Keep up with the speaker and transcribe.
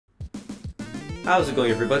How's it going,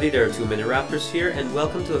 everybody? There are 2 Mini Raptors here, and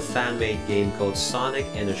welcome to a fan-made game called Sonic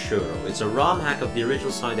and Ashuro. It's a ROM hack of the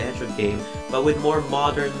original Sonic the Hedgehog game, but with more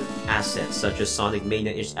modern assets, such as Sonic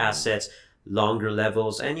Mania-ish assets, longer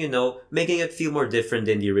levels, and making it feel more different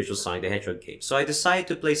than the original Sonic the Hedgehog game. So I decided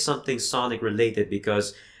to play something Sonic related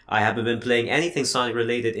because I haven't been playing anything Sonic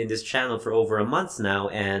related in this channel for over a month now,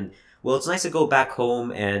 and well, it's nice to go back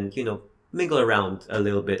home and, mingle around a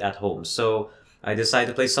little bit at home. So I decided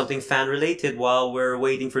to play something fan-related while we're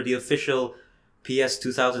waiting for the official PS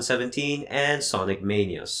 2017 and Sonic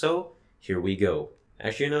Mania. So, here we go.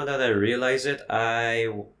 Actually, now that I realize it,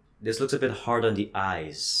 this looks a bit hard on the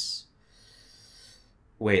eyes.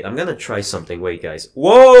 Wait, I'm gonna try something. Wait, guys.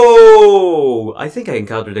 Whoa! I think I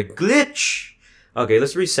encountered a glitch! Okay,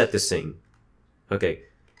 let's reset this thing. Okay.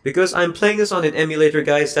 Because I'm playing this on an emulator,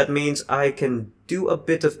 guys, that means I can do a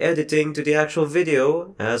bit of editing to the actual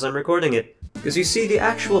video as I'm recording it. Because you see, the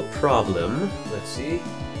actual problem... Let's see...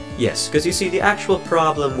 Yes, because you see, the actual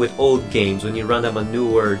problem with old games when you run them on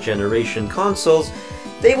newer generation consoles,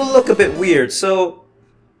 they will look a bit weird, so...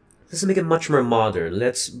 Let's make it much more modern.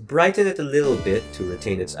 Let's brighten it a little bit to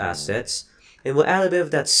retain its assets, and we'll add a bit of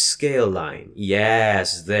that scale line.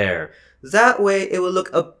 Yes, there. That way, it will look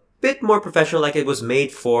a bit more professional, like it was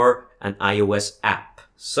made for an iOS app.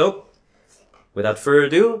 So, without further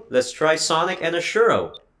ado, let's try Sonic and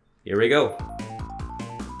Ashuro. Here we go.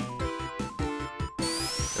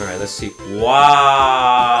 Alright, let's see.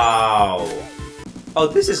 Wow! Oh,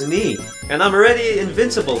 this is neat. And I'm already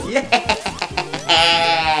invincible. Yeah!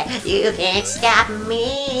 You can't stop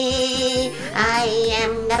me. I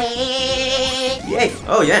am the best. Yay!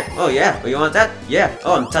 Oh yeah! Oh yeah! Oh, you want that? Yeah!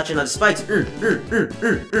 Oh, I'm touching on the spikes.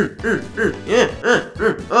 Yeah!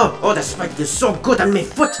 Oh, that spike is so good on my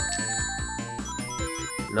foot!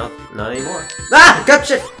 Not anymore. Ah!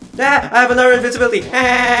 Gotcha! Ah! I have another invincibility!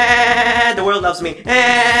 Ah! The world loves me! Ah!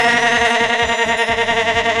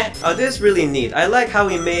 Oh, this is really neat. I like how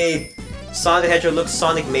he made Sonic the Hedgehog look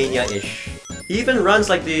Sonic Mania-ish. He even runs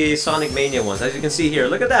like the Sonic Mania ones, as you can see here.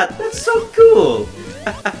 Look at that! That's so cool!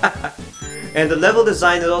 And the level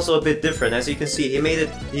design is also a bit different. As you can see, he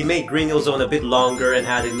made Green Hill Zone a bit longer and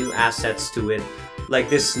added new assets to it, like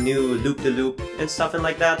this new loop-de-loop and stuff and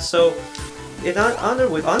like that. So,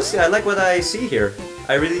 honestly, I like what I see here.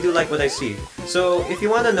 I really do like what I see. So, if you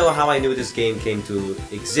want to know how I knew this game came to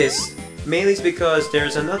exist, mainly it's because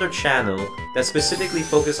there's another channel that specifically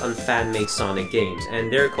focuses on fan-made Sonic games,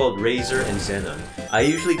 and they're called Razor and Xenon. I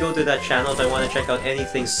usually go to that channel if I want to check out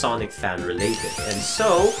anything Sonic fan-related. And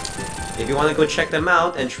so, if you want to go check them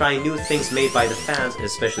out and try new things made by the fans,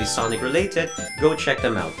 especially Sonic-related, go check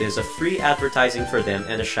them out. There's a free advertising for them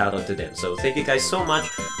and a shout-out to them. So thank you guys so much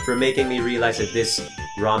for making me realize that this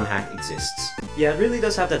ROM hack exists. Yeah, it really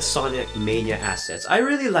does have that Sonic Mania assets. I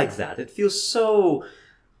really like that. It feels so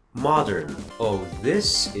modern. Oh,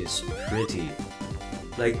 this is pretty.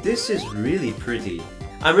 Like, this is really pretty.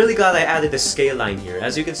 I'm really glad I added the scale line here.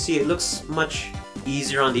 As you can see, it looks much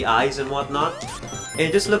easier on the eyes and whatnot. And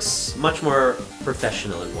it just looks much more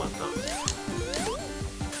professional and whatnot.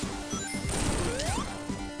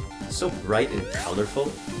 So bright and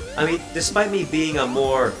colorful. I mean, despite me being a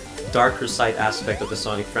more darker side aspect of the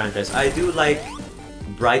Sonic franchise, I do like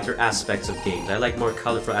brighter aspects of games. I like more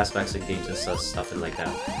colorful aspects of games and stuff and like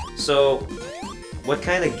that. So, what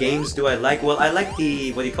kind of games do I like? Well, I like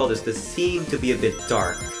the, the theme to be a bit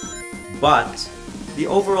dark. But, the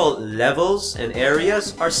overall levels and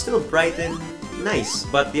areas are still bright and nice.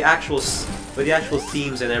 But the actual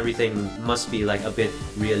themes and everything must be like a bit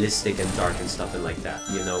realistic and dark and stuff and like that,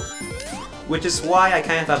 Which is why I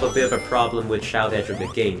kind of have a bit of a problem with Sonic the Hedgehog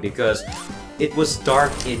the game, because it was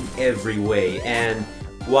dark in every way, and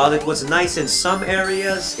while it was nice in some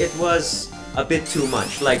areas, it was a bit too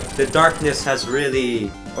much. Like, the darkness has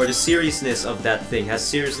really, or the seriousness of that thing has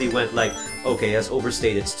seriously went like, okay, has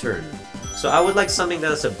overstayed its turn. So I would like something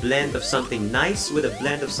that is a blend of something nice with a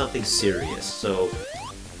blend of something serious. So,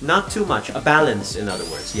 not too much. A balance, in other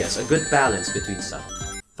words. Yes, a good balance between stuff.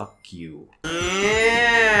 Fuck you.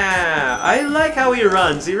 Yeah! I like how he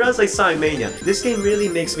runs. He runs like Sonic Mania. This game really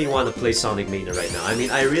makes me want to play Sonic Mania right now. I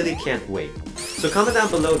mean, I really can't wait. So comment down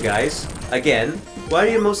below, guys. Again, what are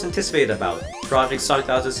you most anticipated about? Project Sonic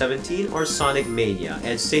 2017 or Sonic Mania?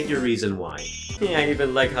 And state your reason why. Yeah, I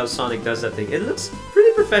even like how Sonic does that thing. It looks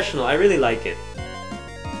pretty professional. I really like it.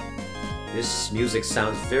 This music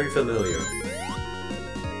sounds very familiar.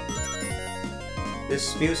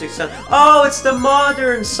 This music sound. Oh, it's the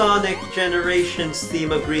modern Sonic Generations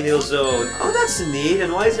theme of Green Hill Zone. Oh, that's neat.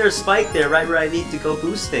 And why is there a spike there right where I need to go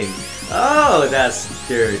boosting? Oh, that's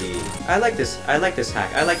dirty. I like this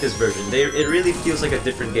hack. I like this version. It really feels like a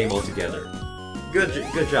different game altogether.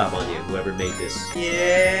 Good job on you, whoever made this.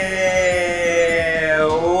 Yeah!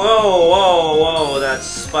 Whoa!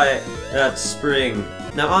 That spring.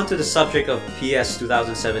 Now on to the subject of PS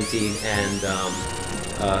 2017 and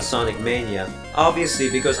Sonic Mania. Obviously,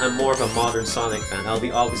 because I'm more of a modern Sonic fan, I'll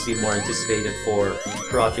be obviously more anticipated for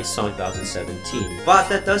Project Sonic 2017. But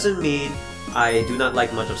that doesn't mean I do not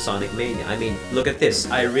like much of Sonic Mania. I mean, look at this.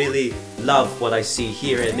 I really love what I see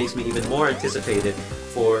here. It makes me even more anticipated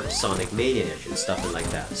for Sonic Mania and stuff like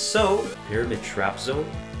that. So, Pyramid Trap Zone?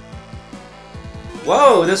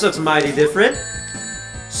 Whoa, this looks mighty different.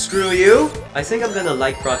 Screw you! I think I'm gonna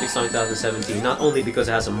like Project Sonic 2017, not only because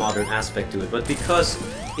it has a modern aspect to it, but because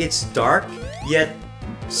it's dark, yet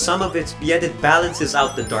it balances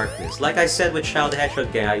out the darkness. Like I said with Sonic the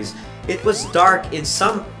Hedgehog, guys, it was dark in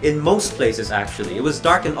most places actually. It was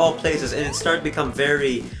dark in all places, and it started to become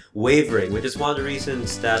very wavering, which is one of the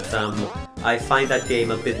reasons that I find that game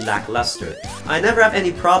a bit lackluster. I never have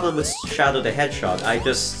any problem with Shadow the Hedgehog. I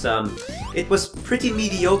just it was pretty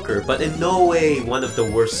mediocre, but in no way one of the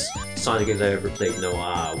worst Sonic games I ever played. No,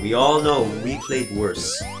 we all know we played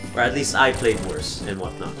worse, or at least I played worse and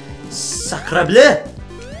whatnot. Sacre bleu!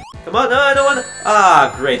 Come on, no, I don't want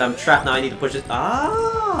to. Great, I'm trapped now. I need to push it.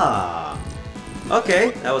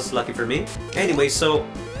 Okay, that was lucky for me. Anyway, so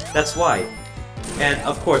that's why. And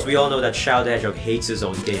of course, we all know that Shadow the Hedgehog hates his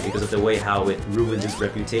own game because of the way how it ruined his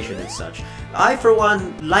reputation and such. I, for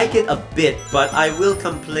one, like it a bit, but I will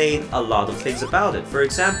complain a lot of things about it. For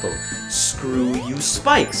example, screw you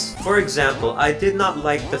spikes. For example, I did not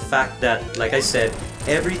like the fact that, like I said,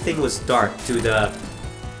 everything was dark to the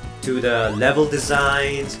level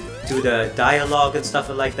designs, to the dialogue and stuff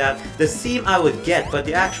like that. The theme I would get, but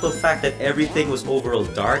the actual fact that everything was overall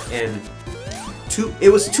dark and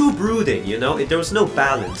it was too brooding, you know? There was no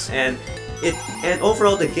balance, and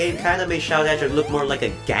overall the game kind of made Shadow the Hedgehog look more like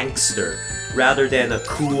a gangster rather than a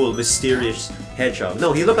cool, mysterious hedgehog.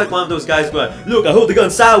 No, he looked like one of those guys going, "Look, I hold the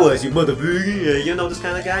gun sideways, you motherfucker," you know, those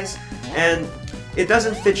kind of guys. And it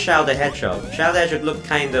doesn't fit Shadow the Hedgehog. Shadow the Hedgehog looked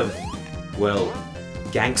kind of, well,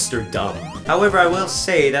 gangster dumb. However, I will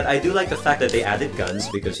say that I do like the fact that they added guns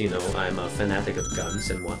because, you know, I'm a fanatic of guns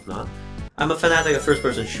and whatnot. I'm a fanatic of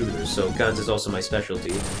first-person shooters, so guns is also my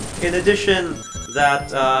specialty. In addition,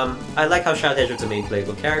 that I like how Shadow the Hedgehog's the main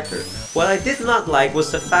playable character. What I did not like was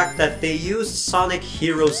the fact that they used Sonic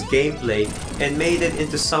Heroes gameplay and made it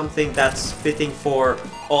into something that's fitting for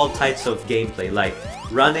all types of gameplay, like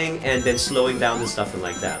running and then slowing down and stuff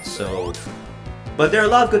like that. So, but there are a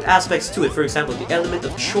lot of good aspects to it. For example, the element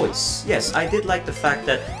of choice. Yes, I did like the fact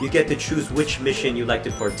that you get to choose which mission you like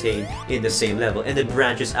to partake in the same level, and it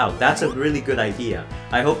branches out. That's a really good idea.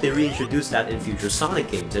 I hope they reintroduce that in future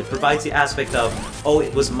Sonic games. It provides the aspect of, oh,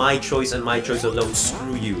 it was my choice and my choice alone,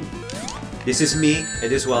 screw you. This is me,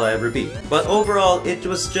 and this is what I'll ever be. But overall, it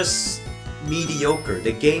was just mediocre.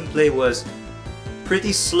 The gameplay was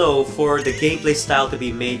pretty slow for the gameplay style to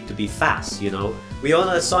be made to be fast, you know? We all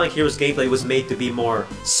know that Sonic Heroes gameplay was made to be more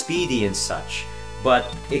speedy and such, but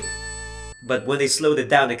when they slowed it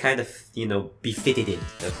down, it kind of, you know, befitted it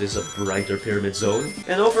that there's a brighter pyramid zone.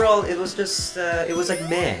 And overall, it was just, it was like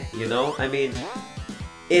meh, you know? I mean,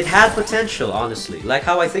 it had potential, honestly, like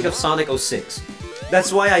how I think of Sonic 06.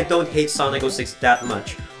 That's why I don't hate Sonic 06 that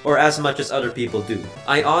much, or as much as other people do.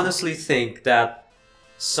 I honestly think that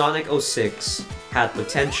Sonic 06 had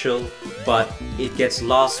potential, but it gets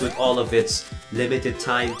lost with all of its limited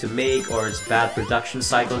time to make or its bad production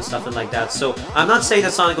cycle and stuff like that. So I'm not saying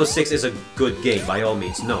that Sonic 06 is a good game, by all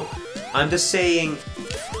means, no. I'm just saying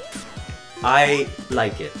I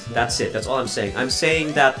like it. That's it. That's all I'm saying. I'm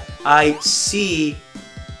saying that I see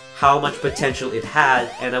how much potential it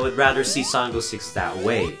had, and I would rather see Sonic 06 that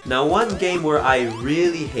way. Now, one game where I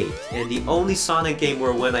really hate, and the only Sonic game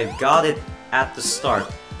where when I got it at the start,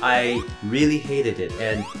 I really hated it,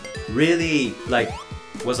 and really, like,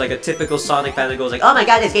 was like a typical Sonic fan that goes like, "Oh my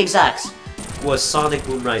god, this game sucks!" was Sonic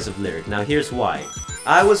Boom Rise of Lyric. Now here's why.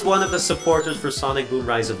 I was one of the supporters for Sonic Boom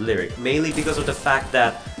Rise of Lyric, mainly because of the fact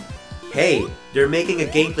that, hey, they're making a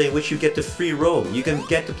gameplay in which you get to free roam. You can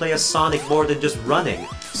get to play as Sonic more than just running.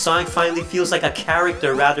 Sonic finally feels like a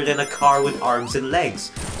character rather than a car with arms and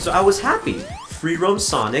legs. So I was happy. Free roam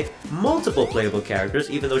Sonic, multiple playable characters,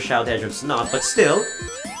 even though Shadow the Hedgehog's not, but still,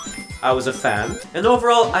 I was a fan. And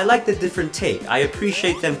overall, I like the different take. I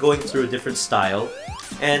appreciate them going through a different style,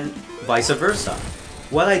 and vice versa.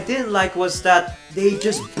 What I didn't like was that they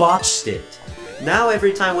just botched it. Now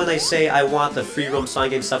every time when I say I want a free roam Sonic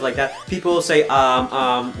game, stuff like that, people will say,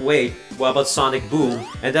 wait, what about Sonic Boom?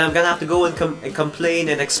 And then I'm gonna have to go and complain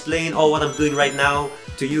and explain all what I'm doing right now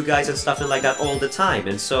to you guys and stuff like that all the time.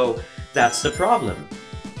 And so, that's the problem.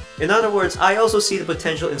 In other words, I also see the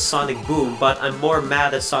potential in Sonic Boom, but I'm more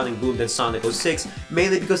mad at Sonic Boom than Sonic 06,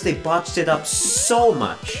 mainly because they botched it up so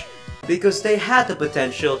much. Because they had the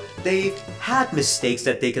potential, they had mistakes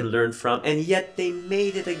that they can learn from, and yet they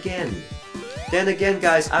made it again. Then again,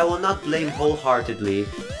 guys, I will not blame wholeheartedly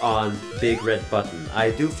on Big Red Button.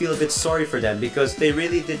 I do feel a bit sorry for them because they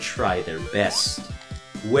really did try their best.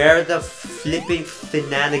 Where the flipping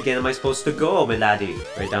finanigan am I supposed to go, my laddie?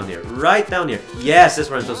 Right down here. Right down here. Yes, that's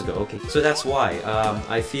where I'm supposed to go. Okay. So that's why.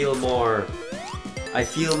 I feel more,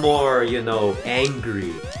 you know,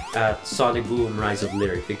 angry at Sonic Boom Rise of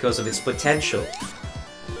Lyric because of its potential.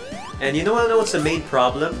 And you know what I know what's the main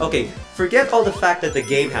problem? Okay, forget all the fact that the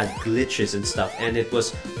game had glitches and stuff and it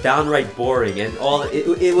was downright boring and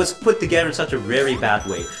it was put together in such a very bad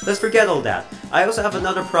way. Let's forget all that. I also have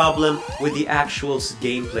another problem with the actual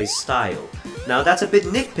gameplay style. Now that's a bit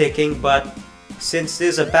nitpicking, but since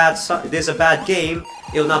this is a bad game,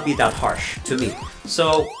 it'll not be that harsh to me.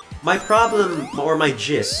 So my problem, or my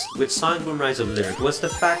gist, with Sonic Boom Rise of Lyric was the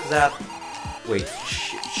fact that... Wait,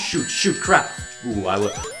 shoot, crap! Ooh,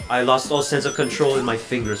 I lost all sense of control in my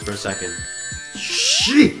fingers for a second.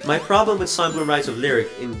 Shit! My problem with Sonic Boom Rise of Lyric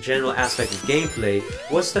in general aspect of gameplay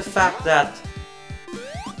was the fact that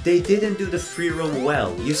they didn't do the free roam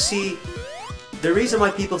well. You see, the reason why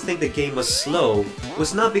people think the game was slow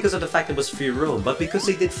was not because of the fact it was free roam, but because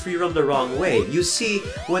they did free roam the wrong way. You see,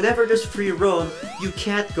 whenever there's free roam, you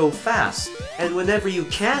can't go fast. And whenever you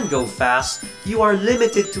can go fast, you are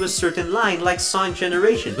limited to a certain line, like Sonic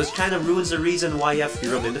Generations, which kind of ruins the reason why you have free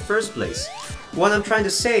roam in the first place. What I'm trying to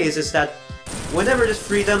say is that whenever there's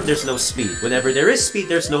freedom, there's no speed. Whenever there is speed,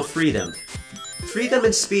 there's no freedom. Freedom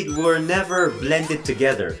and speed were never blended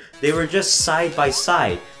together. They were just side by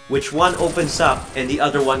side, which one opens up and the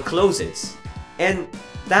other one closes. And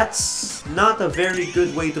that's not a very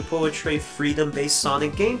good way to portray freedom-based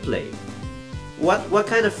Sonic gameplay. What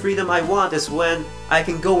kind of freedom I want is when I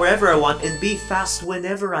can go wherever I want and be fast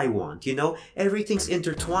whenever I want, you know? Everything's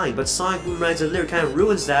intertwined, but Sonic Boom Rise of Lyric kind of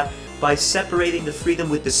ruins that by separating the freedom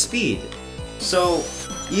with the speed. So,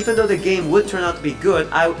 even though the game would turn out to be good,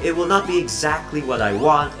 it will not be exactly what I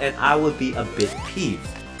want, and I will be a bit peeved.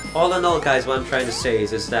 All in all, guys, what I'm trying to say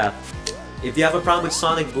is that if you have a problem with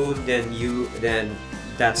Sonic Boom, then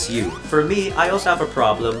that's you. For me, I also have a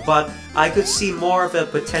problem, but I could see more of a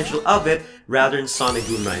potential of it rather than Sonic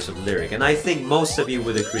Boom Rise of Lyric, and I think most of you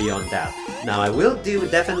would agree on that. Now, I will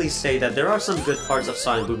definitely say that there are some good parts of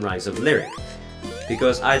Sonic Boom Rise of Lyric,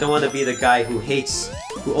 because I don't want to be the guy who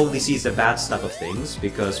only sees the bad stuff of things,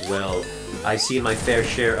 because, well, I see my fair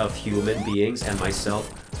share of human beings and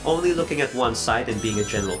myself only looking at one side and being a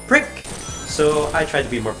general prick. So I try to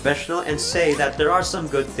be more professional and say that there are some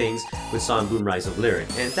good things with Sonic Boom Rise of Lyric,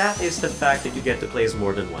 and that is the fact that you get to play as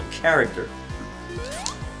more than one character.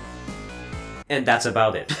 And that's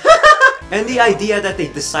about it. And the idea that they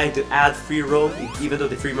decide to add free roam, even though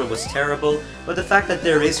the free roam was terrible, but the fact that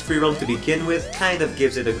there is free roam to begin with kind of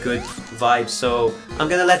gives it a good vibe, so I'm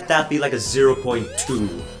gonna let that be like a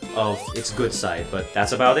 0.2 of its good side, but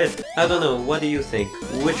that's about it. I don't know, what do you think?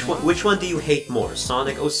 Which one do you hate more?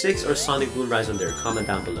 Sonic 06 or Sonic Boom Rise of Lyric? Comment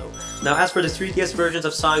down below. Now, as for the 3DS versions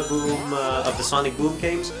of Sonic Boom, of the Sonic Boom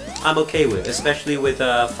games, I'm okay with, especially with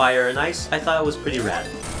Fire and Ice. I thought it was pretty rad.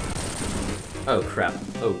 Oh crap.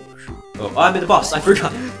 Oh, I'm in the boss, I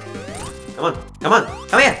forgot! Come on,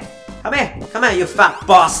 come here, you fat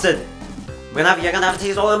bastard! You're gonna have to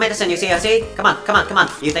use all the medicine, you see, Come on.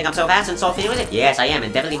 You think I'm so fast and so fierce? Yes, I am,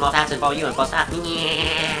 and definitely more fast than for you and for that.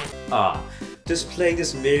 Just playing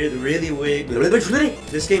this this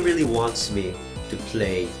game really wants me to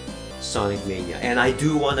play Sonic Mania, and I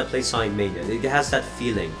do want to play Sonic Mania. It has that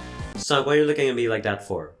feeling. Sonic, why are you looking at me like that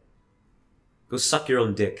for? Go suck your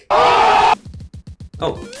own dick.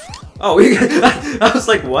 Oh, I was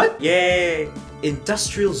like, what? Yay!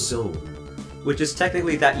 Industrial Zone, which is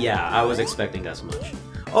technically that. Yeah, I was expecting as much.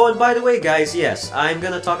 Oh, and by the way, guys, yes, I'm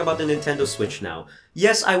gonna talk about the Nintendo Switch now.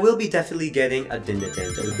 Yes, I will be definitely getting a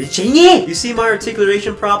Nintendo Switch. You see my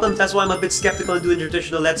articulation problems? That's why I'm a bit skeptical in doing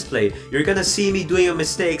traditional Let's Play. You're gonna see me doing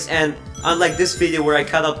mistakes, and unlike this video where I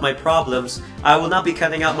cut out my problems, I will not be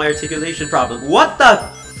cutting out my articulation problem. What the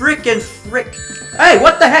frickin' frick? Hey,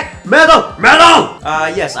 what the heck? Metal!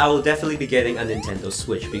 Yes, I will definitely be getting a Nintendo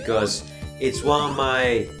Switch because it's one of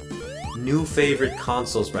my new favorite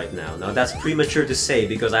consoles right now. Now, that's premature to say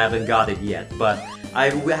because I haven't got it yet, but I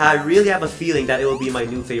really have a feeling that it will be my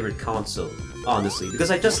new favorite console, honestly,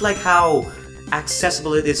 because I just like how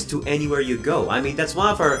accessible it is to anywhere you go. I mean, that's one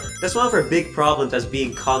of our big problems as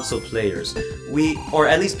being console players. Or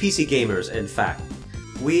at least PC gamers, in fact.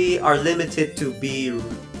 We are limited to be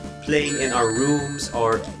playing in our rooms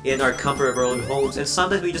or in our comfort of our own homes, and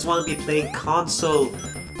sometimes we just want to be playing console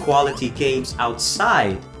quality games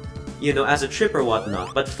outside, you know, as a trip or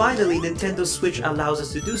whatnot. But finally, Nintendo Switch allows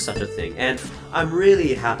us to do such a thing, and I'm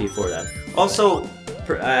really happy for that. Also,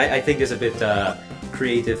 I think it's a bit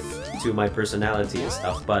creative to my personality and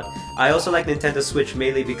stuff, but I also like Nintendo Switch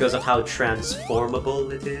mainly because of how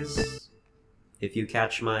transformable it is. If you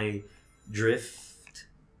catch my drift.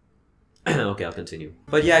 Okay, I'll continue.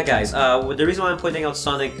 But yeah, guys, the reason why I'm pointing out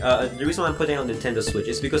the reason why I'm putting out Nintendo Switch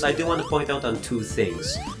is because I do want to point out on two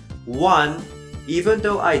things. One, even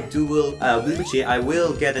though I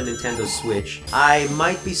will get a Nintendo Switch, I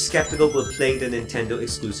might be skeptical with playing the Nintendo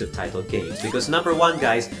exclusive title games. Because number one,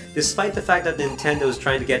 guys, despite the fact that Nintendo is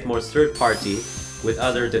trying to get more third-party with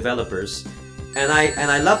other developers, and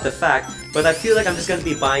I love the fact, but I feel like I'm just gonna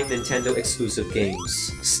be buying Nintendo exclusive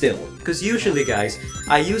games still. Because usually, guys,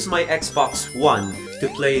 I use my Xbox One to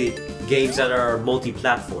play games that are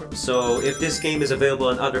multi-platform. So if this game is available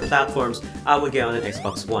on other platforms, I would get on an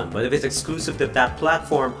Xbox One. But if it's exclusive to that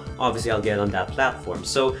platform, obviously I'll get on that platform.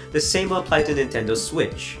 So the same will apply to Nintendo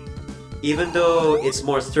Switch. Even though it's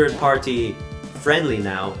more third-party friendly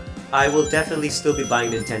now, I will definitely still be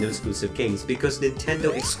buying Nintendo exclusive games because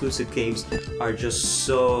Nintendo exclusive games are just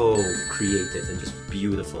so creative and just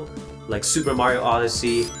beautiful. Like Super Mario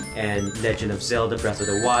Odyssey and Legend of Zelda Breath of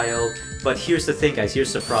the Wild. But here's the thing, guys,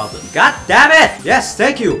 here's the problem. God damn it! Yes,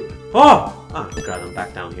 thank you! Oh god, I'm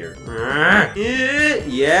back down here.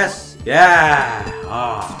 Yes! Yeah!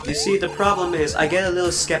 Oh. You see, the problem is I get a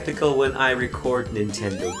little skeptical when I record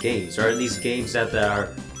Nintendo games, or at least games that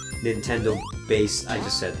are Nintendo based. I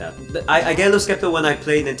just said that. I get a little skeptical when I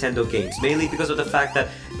play Nintendo games, mainly because of the fact that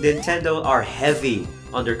Nintendo are heavy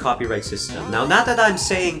on their copyright system. Now, not that I'm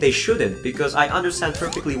saying they shouldn't, because I understand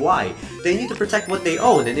perfectly why. They need to protect what they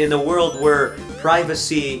own, and in a world where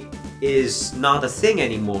privacy is not a thing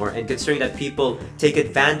anymore, and considering that people take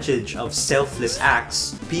advantage of selfless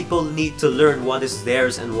acts, people need to learn what is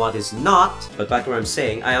theirs and what is not. But back to what I'm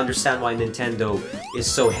saying, I understand why Nintendo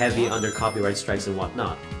is so heavy on their copyright strikes and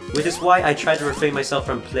whatnot. Which is why I try to refrain myself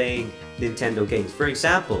from playing Nintendo games. For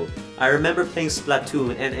example, I remember playing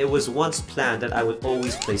Splatoon, and it was once planned that I would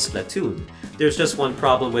always play Splatoon. There's just one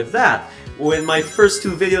problem with that. When my first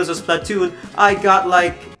two videos of Splatoon, I got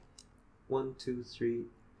like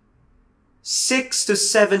 6 to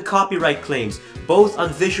 7 copyright claims, both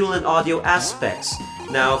on visual and audio aspects.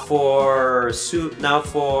 Now for what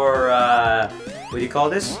do you call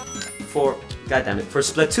this? For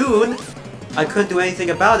Splatoon, I couldn't do anything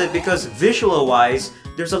about it because visual-wise,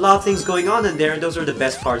 there's a lot of things going on in there, and those are the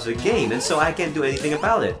best parts of the game, and so I can't do anything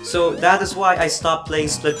about it. So that is why I stopped playing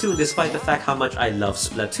Splatoon, despite the fact how much I love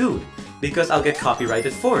Splatoon, because I'll get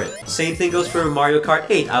copyrighted for it. Same thing goes for Mario Kart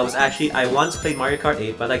 8. I once played Mario Kart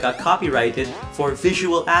 8, but I got copyrighted for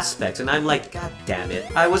visual aspects, and I'm like, god damn it.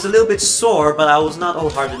 I was a little bit sore, but I was not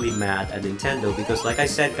wholeheartedly mad at Nintendo, because like I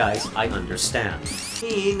said, guys, I understand.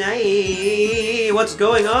 What's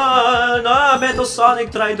going on? Metal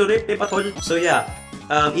Sonic trying to rip me patol. So yeah,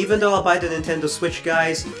 even though I'll buy the Nintendo Switch,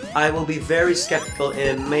 guys, I will be very skeptical,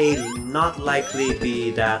 and it may not likely be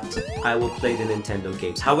that I will play the Nintendo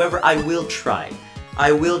games. However, I will try.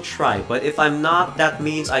 I will try, but if I'm not, that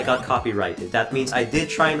means I got copyrighted. That means I did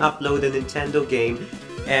try and upload a Nintendo game,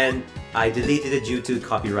 and I deleted it due to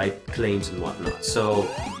copyright claims and whatnot. So,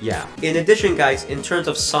 yeah. In addition, guys, in terms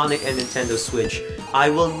of Sonic and Nintendo Switch, I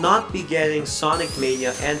will not be getting Sonic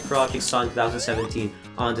Mania and Project Sonic 2017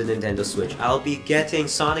 on the Nintendo Switch. I'll be getting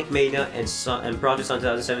Sonic Mania and Project Sonic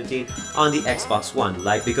 2017 on the Xbox One.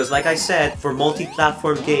 Because like I said, for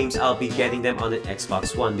multi-platform games, I'll be getting them on the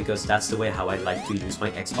Xbox One because that's the way how I like to use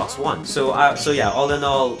my Xbox One. So yeah, all in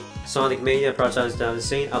all, Sonic Mania, Project Sonic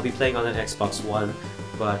 2017, I'll be playing on an Xbox One.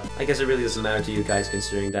 But I guess it really doesn't matter to you guys,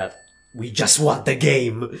 considering that we just want the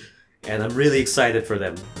game! And I'm really excited for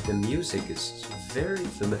them. The music is very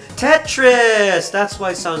familiar. Tetris! That's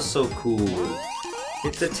why it sounds so cool.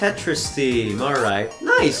 It's the Tetris theme, alright.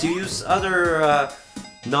 Nice, you use other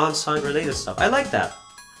non-Sonic related stuff. I like that.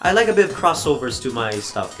 I like a bit of crossovers to my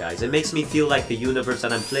stuff, guys. It makes me feel like the universe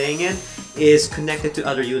that I'm playing in is connected to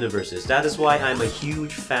other universes. That is why I'm a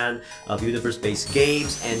huge fan of universe-based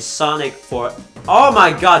games, and Sonic for... Oh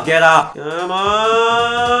my god, get up! Come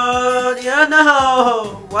on! Yeah,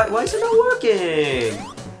 no! Why is it not working?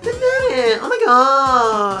 Oh my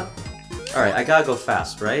god! Alright, I gotta go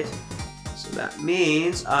fast, right? So that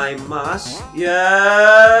means I must...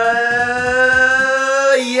 Yeah!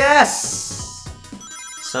 Yes!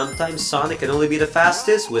 Sometimes Sonic can only be the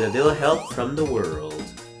fastest with a little help from the world.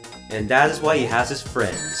 And that is why he has his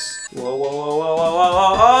friends. Whoa, whoa, whoa, whoa, whoa, whoa,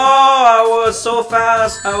 whoa! Oh, I was so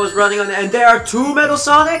fast! I was running on, and there are 2 Metal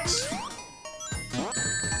Sonics?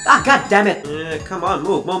 Ah, god damn it! Come on,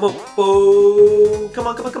 move, move, move! Oh, come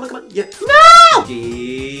on, come on, come on, come on! Yeah. No!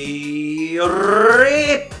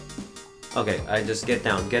 Rip! Okay, I just get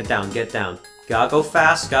down, get down, get down. Gotta go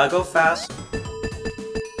fast, gotta go fast.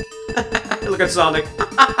 Look at Sonic.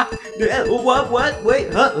 What? What? Wait,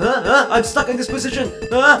 I'm stuck in this position.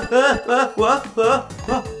 What?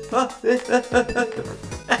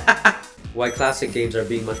 Why classic games are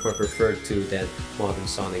being much more preferred to than modern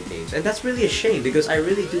Sonic games. And that's really a shame because I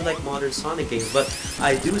really do like modern Sonic games, but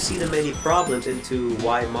I do see the many problems into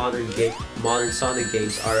why modern Sonic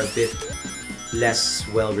games are a bit less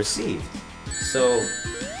well received. So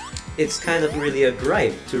it's kind of really a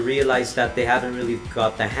gripe to realize that they haven't really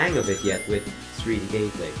got the hang of it yet with 3D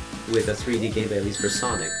gameplay. With a 3D gameplay, at least for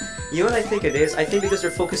Sonic. You know what I think it is? I think because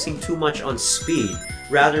they're focusing too much on speed,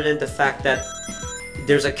 rather than the fact that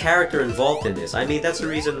there's a character involved in this. I mean, that's the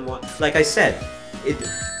reason why, like I said,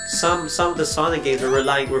 some of the Sonic games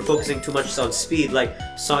were focusing too much on speed, like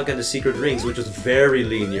Sonic and the Secret Rings, which was very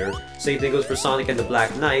linear. Same thing goes for Sonic and the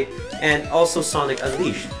Black Knight, and also Sonic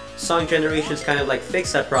Unleashed. Sonic Generations kind of like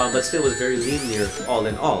fixed that problem, but still was very linear all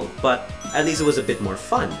in all. But at least it was a bit more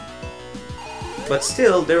fun. But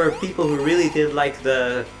still, there were people who really didn't like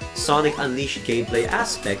the Sonic Unleashed gameplay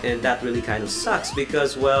aspect, and that really kind of sucks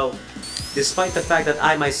because, well, despite the fact that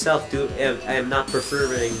I myself am not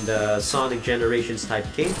preferring the Sonic Generations type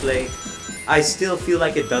gameplay, I still feel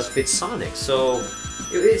like it does fit Sonic. So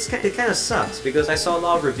it kind of sucks because I saw a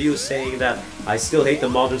lot of reviews saying that I still hate the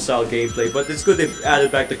modern style gameplay, but it's good they've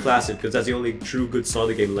added back the classic because that's the only true good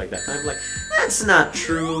Sonic game like that. I'm like, that's not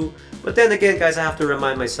true. But then again, guys, I have to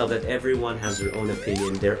remind myself that everyone has their own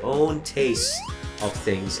opinion, their own taste of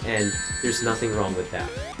things, and there's nothing wrong with that.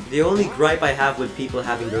 The only gripe I have with people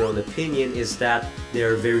having their own opinion is that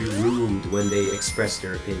they're very rude when they express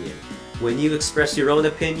their opinion. When you express your own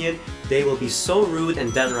opinion, they will be so rude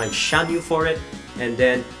and downright shun you for it, and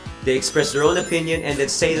then they express their own opinion and then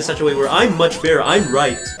say it in such a way where I'm much better, I'm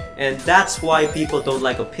right. And that's why people don't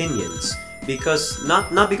like opinions. Because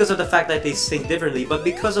not because of the fact that they think differently, but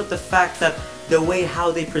because of the fact that the way how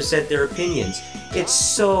they present their opinions, it's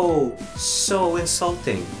so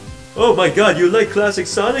insulting. Oh my god, you like classic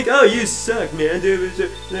Sonic? Oh, you suck, man.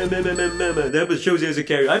 That shows you as a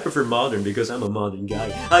character. I prefer modern because I'm a modern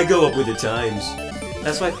guy. I go up with the times.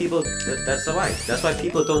 That's why people. That's why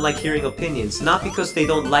people don't like hearing opinions. Not because they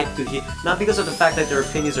don't like to hear. Not because of the fact that their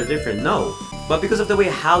opinions are different. No, but because of the way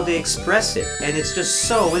how they express it, and it's just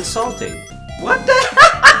so insulting. What the?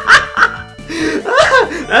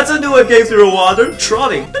 That's a new game through the water.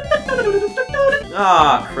 Trotting.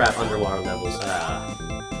 Ah, crap! Underwater levels.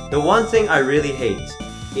 The one thing I really hate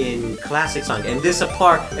in classic Sonic, and this is a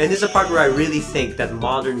part where I really think that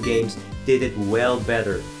modern games did it well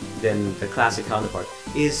better than the classic counterpart,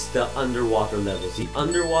 is the underwater levels. The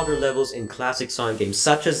underwater levels in classic Sonic games,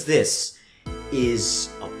 such as this, is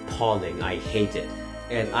appalling. I hate it.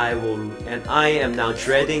 And I am now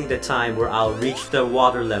dreading the time where I'll reach the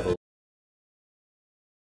water level.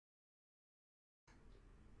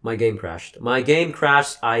 My game crashed. My game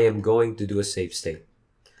crashed. I am going to do a save state.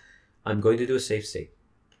 I'm going to do a save state.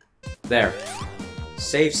 There.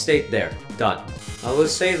 Save state there. Done. I will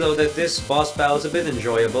say though that this boss battle is a bit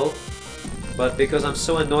enjoyable. But because I'm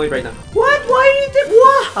so annoyed right now. What? Why?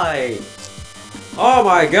 Oh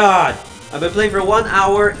my god! I've been playing for 1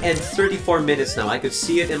 hour and 34 minutes now. I could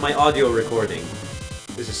see it in my audio recording.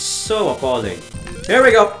 This is so appalling. Here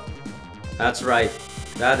we go! That's right.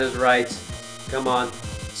 That is right. Come on.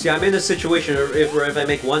 See, I'm in a situation where if I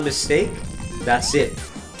make one mistake, that's it.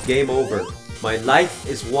 Game over. My life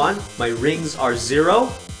is 1, my rings are 0.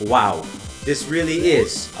 Wow. This really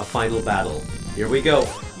is a final battle. Here we go.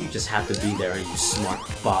 You just have to be there, you smart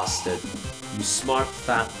bastard. You smart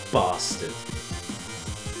fat bastard.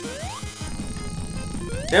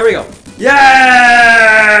 There we go. Yeah!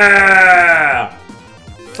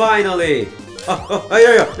 Finally! Oh,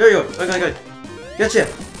 there you go, there you go. Okay. Gotcha.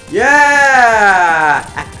 Yeah!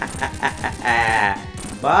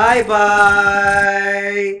 Bye-bye!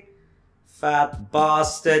 Fat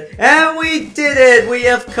bastard. And we did it! We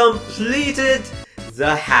have completed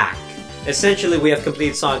the hack. Essentially, we have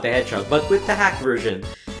completed Sonic the Hedgehog, but with the hack version.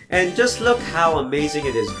 And just look how amazing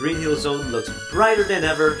it is. Green Hill Zone looks brighter than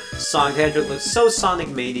ever. Sonic the Hedgehog looks so Sonic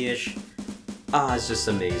Mania-ish. Ah, it's just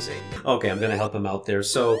amazing. Okay, I'm gonna help him out there.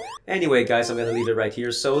 So, anyway guys, I'm gonna leave it right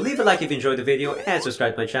here. So, leave a like if you enjoyed the video, and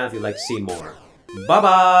subscribe to my channel if you'd like to see more.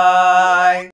 Bye-bye!